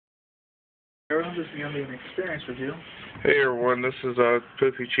Riverra. This is going to be an experience review. Hey everyone, this is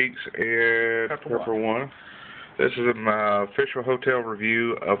Poopy Cheeks and Pepper One. This is my official hotel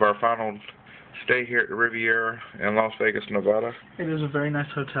review of our final stay here at the Riviera in Las Vegas, Nevada. It is a very nice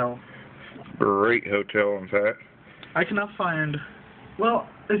hotel. Great hotel, in fact. I cannot find. Well,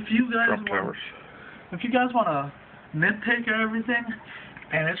 if you guys want to nitpick everything,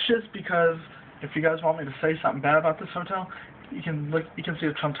 and it's just because if you guys want me to say something bad about this hotel, you can see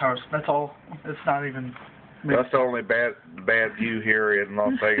the Trump Towers. That's all. It's not even. That's the only bad view here in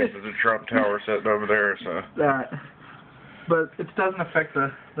Las Vegas is the Trump Tower sitting over there. So. But it doesn't affect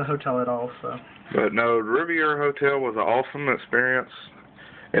the hotel at all. So. But no, the Riviera Hotel was an awesome experience.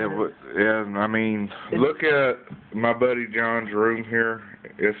 And I mean, look at my buddy John's room here.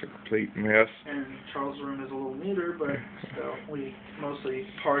 It's a complete mess. And Charles' room is a little neater, but still, we mostly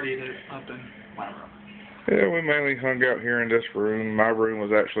partied it up in my room. Yeah, we mainly hung out here in this room. My room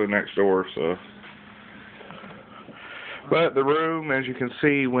was actually next door, so. But the room, as you can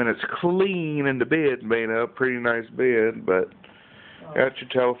see, when it's clean and the bed made up, pretty nice bed, but got your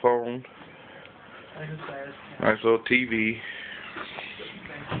telephone, nice little TV,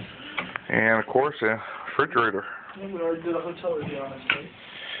 and of course a refrigerator. We already did a hotel review on this place.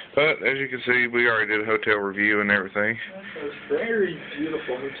 But as you can see, we already did a hotel review and everything. It's a very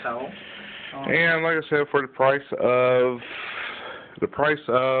beautiful hotel. And like I said, for the price of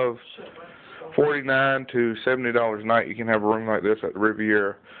 $49 to $70 a night, you can have a room like this at the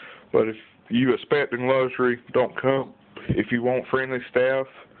Riviera. But if you expecting luxury, don't come. If you want friendly staff,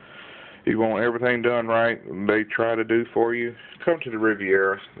 you want everything done right, and they try to do for you, come to the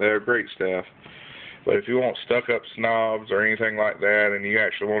Riviera. They're great staff. But if you want stuck-up snobs or anything like that, and you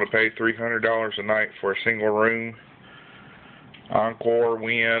actually want to pay $300 a night for a single room, Encore,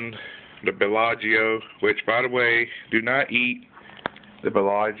 Wynn, the Bellagio, which, by the way, do not eat the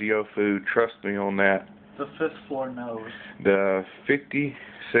Bellagio food. Trust me on that. The 5th floor knows. The 56th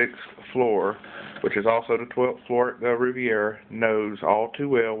floor, which is also the 12th floor at the Riviera, knows all too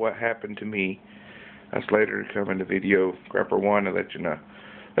well what happened to me. That's later to come in the video, Grapper One, to let you know.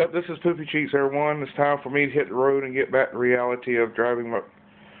 But this is Poopy Cheeks, everyone. It's time for me to hit the road and get back to reality of driving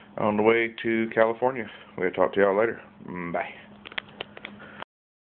on the way to California. We'll talk to y'all later. Bye.